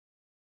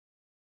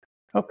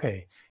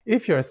 Okay,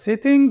 if you're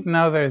sitting,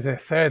 now there's a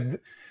third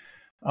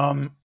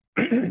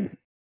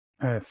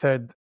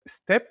third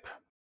step.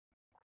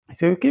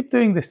 So you keep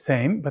doing the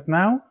same, but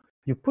now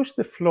you push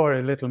the floor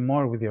a little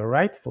more with your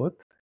right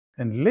foot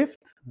and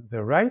lift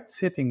the right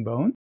sitting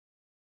bone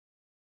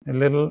a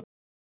little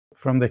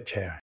from the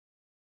chair.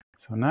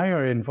 So now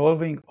you're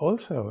involving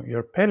also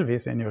your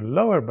pelvis and your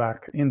lower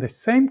back in the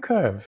same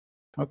curve.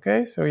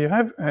 Okay, so you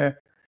have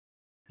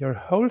your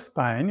whole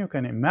spine. You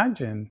can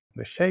imagine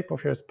the shape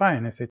of your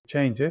spine as it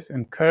changes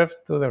and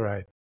curves to the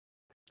right.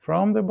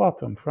 From the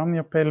bottom, from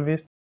your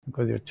pelvis,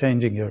 because you're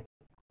tilting your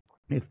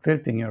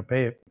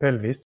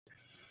pelvis,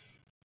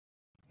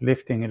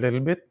 lifting a little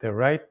bit the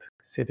right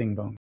sitting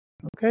bone.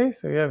 Okay,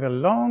 so you have a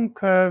long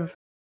curve.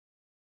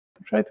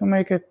 Try to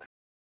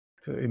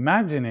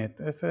imagine it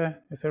as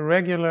a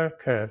regular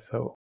curve.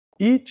 So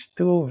each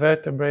two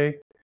vertebrae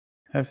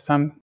have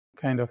some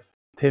kind of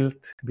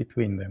tilt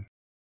between them.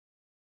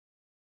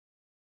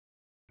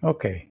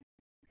 Okay,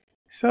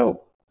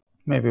 so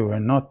maybe we're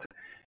not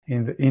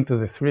into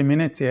the 3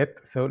 minutes yet.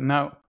 So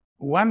now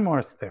one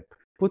more step.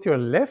 Put your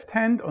left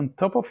hand on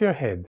top of your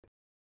head.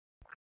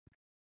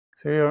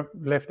 So your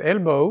left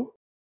elbow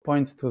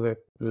points to the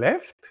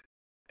left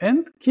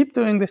And keep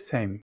doing the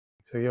same.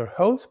 So your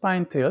whole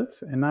spine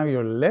tilts, and now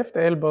your left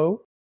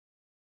elbow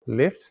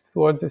lifts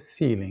towards the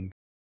ceiling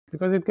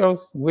because it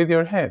goes with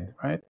your head,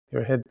 right?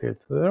 Your head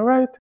tilts to the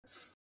right,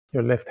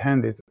 your left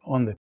hand is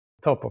on the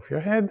top of your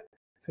head,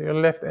 so your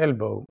left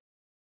elbow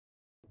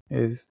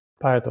is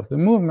part of the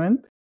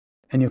movement,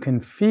 and you can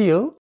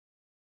feel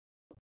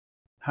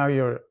how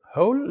your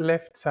whole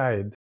left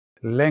side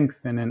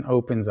lengthens and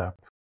opens up.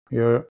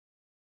 Your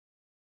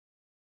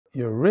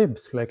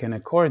ribs, like an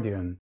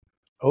accordion,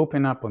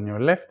 open up on your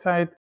left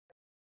side,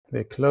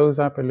 they close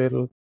up a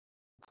little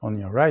on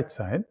your right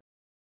side.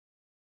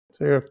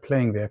 So you're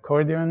playing the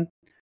accordion.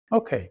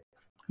 Okay,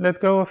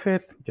 let go of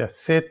it.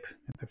 Just sit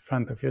at the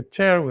front of your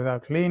chair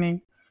without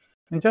leaning.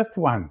 And just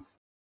once,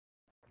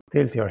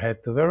 tilt your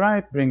head to the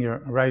right, bring your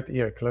right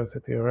ear closer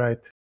to your right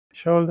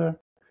shoulder.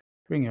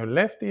 Bring your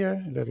left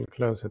ear a little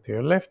closer to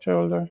your left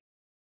shoulder.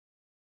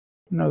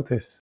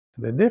 Notice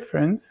the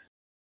difference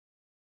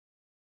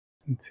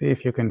and see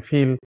if you can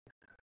feel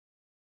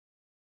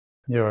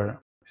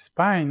your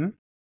spine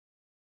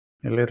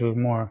a little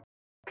more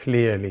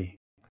clearly.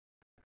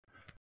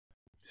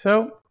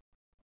 So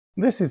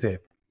this is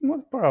it. It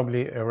was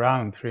probably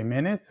around 3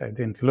 minutes. I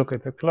didn't look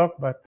at the clock,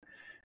 but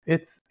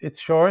it's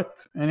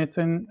short and it's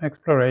an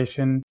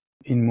exploration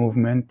in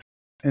movement.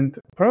 And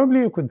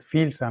probably you could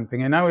feel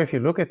something. And now if you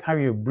look at how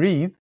you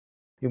breathe,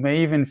 you may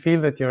even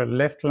feel that your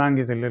left lung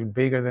is a little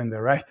bigger than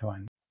the right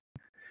one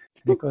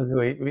because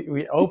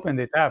we opened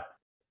it up.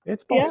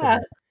 It's possible. Yeah.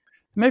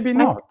 Maybe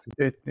not.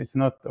 It's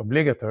not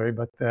obligatory,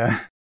 but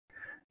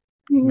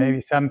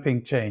maybe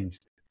something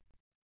changed.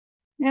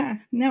 Yeah,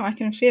 no, I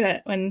can feel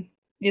it when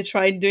you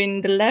try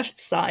doing the left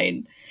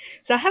side.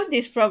 So I have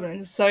these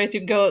problems. Sorry to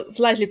go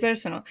slightly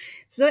personal.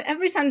 So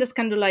every time there's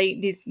kind of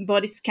like these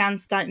body scan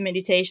style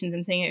meditations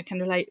and things, you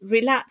kind of like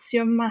relax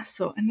your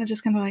muscle, and I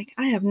just kind of like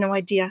I have no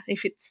idea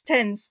if it's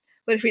tense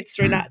or if it's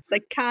relaxed. I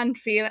can't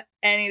feel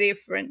any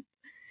different.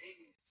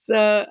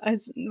 So,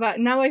 but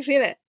now I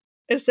feel it.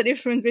 There's a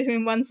difference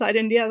between one side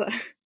and the other.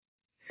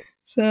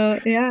 So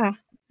yeah,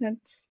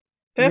 that's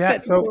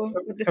perfect for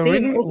the So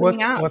theme really,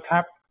 opening up.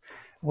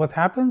 what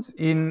happens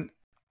in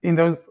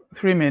those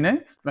 3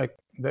 minutes? Like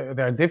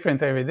they are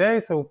different every day.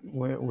 So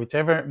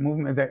whichever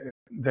movement,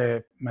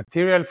 the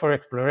material for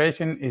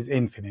exploration is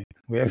infinite.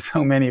 We have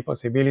so many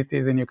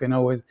possibilities, and you can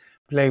always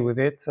play with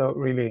it. So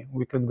really,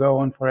 we could go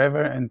on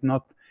forever and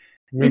not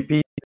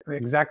repeat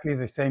exactly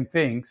the same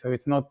thing. So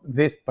it's not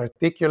this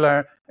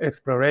particular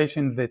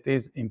exploration that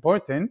is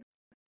important.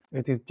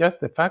 It is just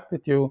the fact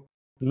that you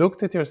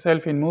looked at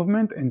yourself in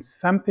movement and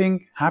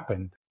something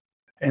happened.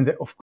 And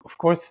of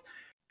course,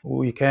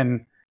 we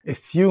can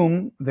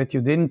assume that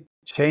you didn't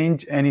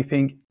change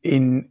anything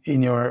in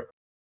your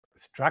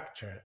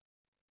structure.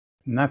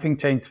 Nothing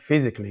changed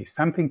physically.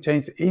 Something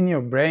changed in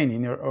your brain,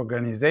 in your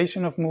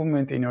organization of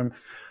movement, in your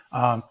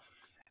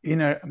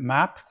inner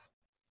maps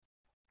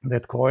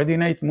that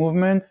coordinate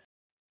movements.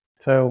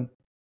 So,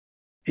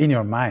 in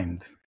your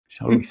mind,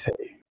 shall we say?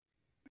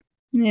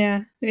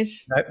 Yeah,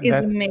 which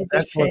is a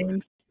major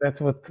change. That's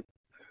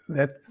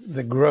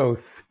the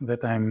growth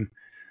that I'm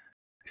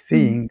Mm.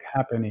 seeing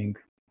happening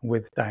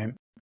with time.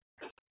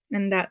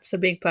 And that's a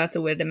big part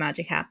of where the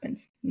magic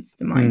happens. It's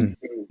the mind.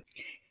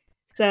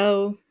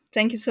 So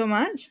thank you so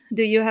much.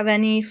 Do you have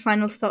any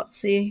final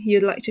thoughts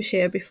you'd like to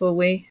share before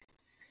we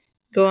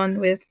go on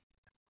with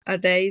our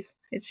days?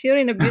 It's you're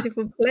in a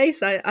beautiful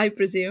place, I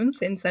presume,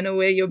 since I know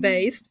where you're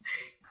based.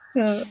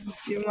 So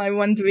you might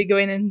want to be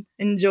going and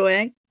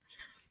enjoying.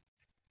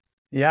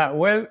 Yeah,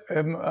 well,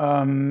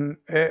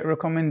 a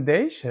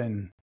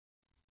recommendation: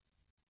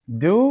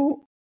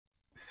 do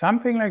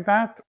something like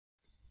that.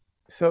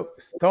 So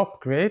stop,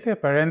 create a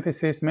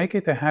parenthesis, make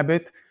it a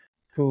habit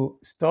to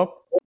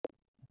stop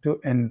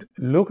and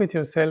look at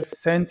yourself,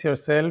 sense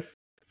yourself.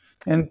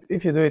 And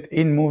if you do it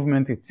in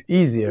movement, it's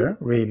easier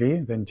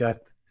really than just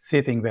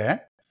sitting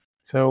there.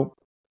 So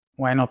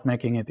why not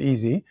making it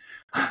easy?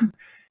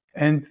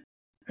 and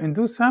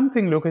do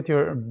something. Look at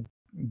your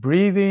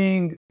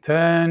breathing,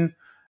 turn,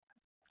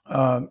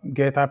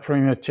 get up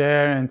from your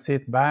chair and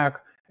sit back,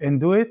 and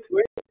do it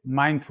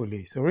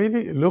mindfully. So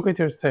really look at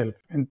yourself.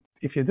 And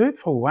if you do it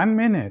for 1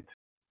 minute,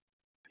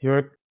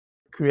 you're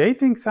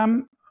creating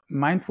some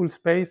mindful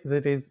space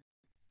that is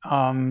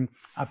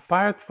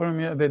apart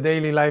from the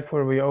daily life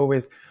where we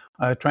always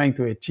trying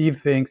to achieve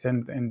things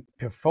and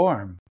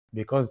perform,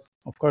 because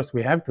of course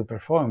we have to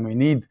perform. We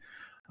need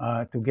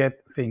to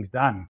get things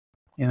done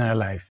in our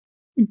life.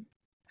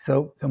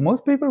 So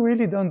most people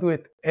really don't do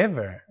it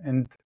ever,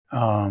 and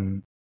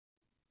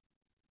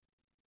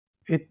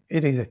it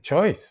is a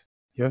choice.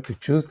 You have to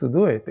choose to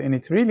do it, and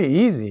it's really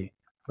easy,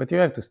 but you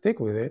have to stick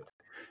with it,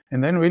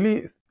 and then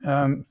really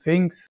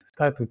things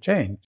start to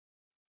change.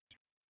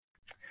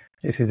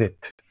 This is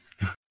it.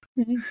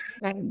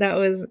 That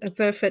was a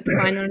perfect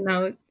final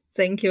note.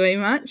 Thank you very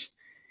much.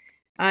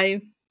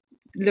 I'm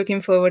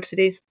looking forward to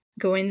this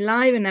going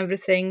live and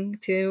everything,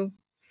 to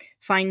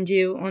find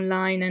you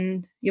online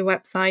and your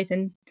website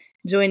and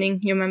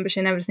joining your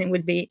membership and everything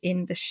will be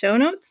in the show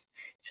notes.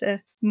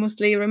 Just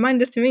mostly a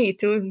reminder to me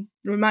to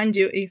remind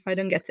you if I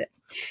don't get it.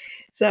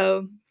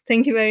 So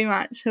thank you very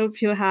much.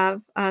 Hope you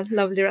have a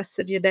lovely rest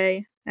of your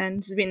day. And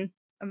it's been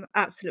an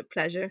absolute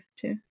pleasure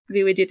to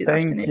be with you this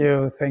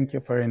afternoon. Thank you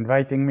for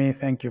inviting me.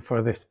 Thank you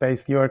for the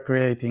space you are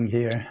creating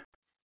here.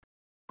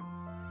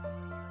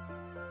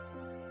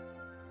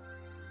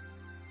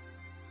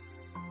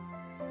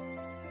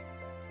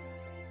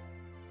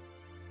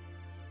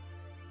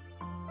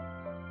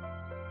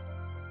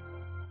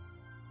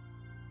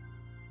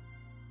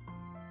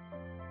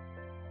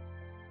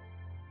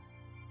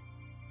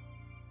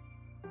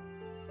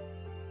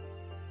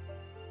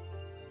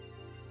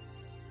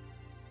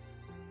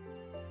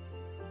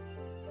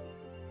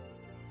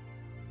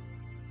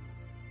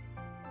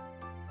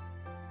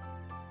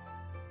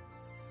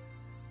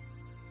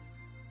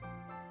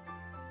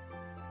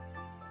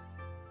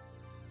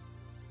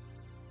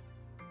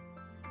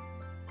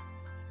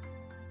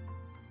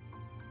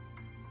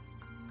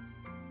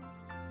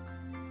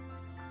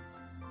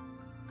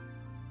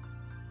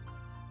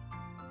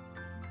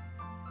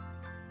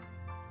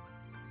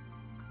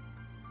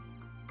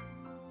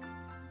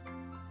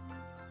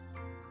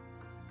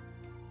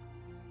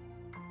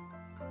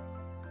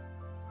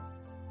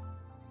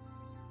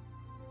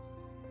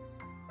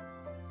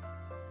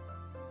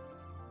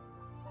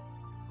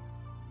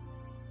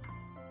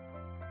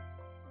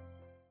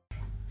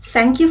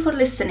 Thank you for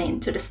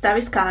listening to the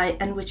Starry Sky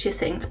and Witchy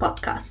Things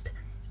podcast.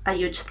 A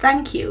huge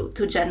thank you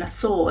to Jenna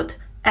Sword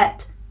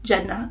at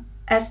Jenna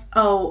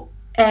SOARD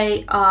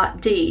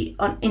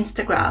on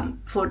Instagram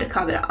for the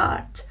cover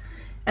art,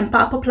 and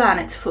Purple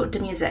Planet for the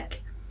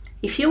music.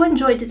 If you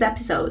enjoyed this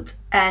episode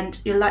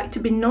and you'd like to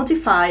be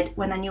notified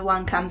when a new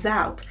one comes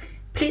out,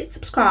 please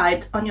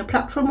subscribe on your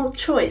platform of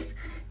choice.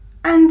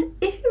 And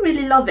if you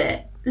really love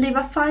it, leave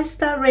a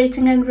 5-star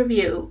rating and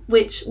review,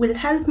 which will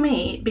help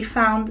me be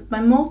found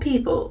by more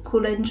people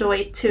who'll enjoy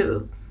it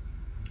too.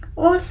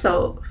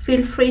 Also,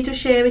 feel free to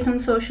share it on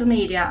social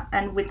media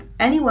and with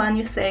anyone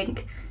you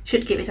think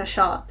should give it a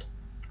shot.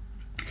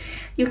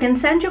 You can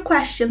send your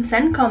questions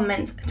and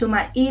comments to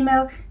my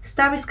email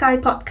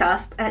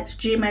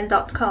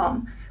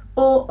starryskypodcast@gmail.com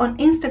or on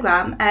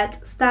Instagram at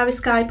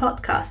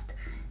starryskypodcast.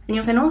 And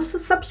you can also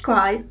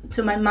subscribe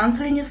to my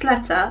monthly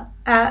newsletter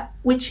at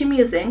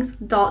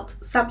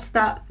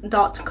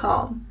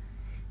witchymusings.substack.com,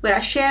 where I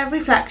share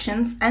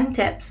reflections and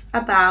tips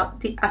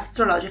about the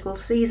astrological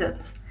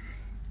seasons.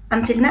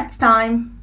 Until next time!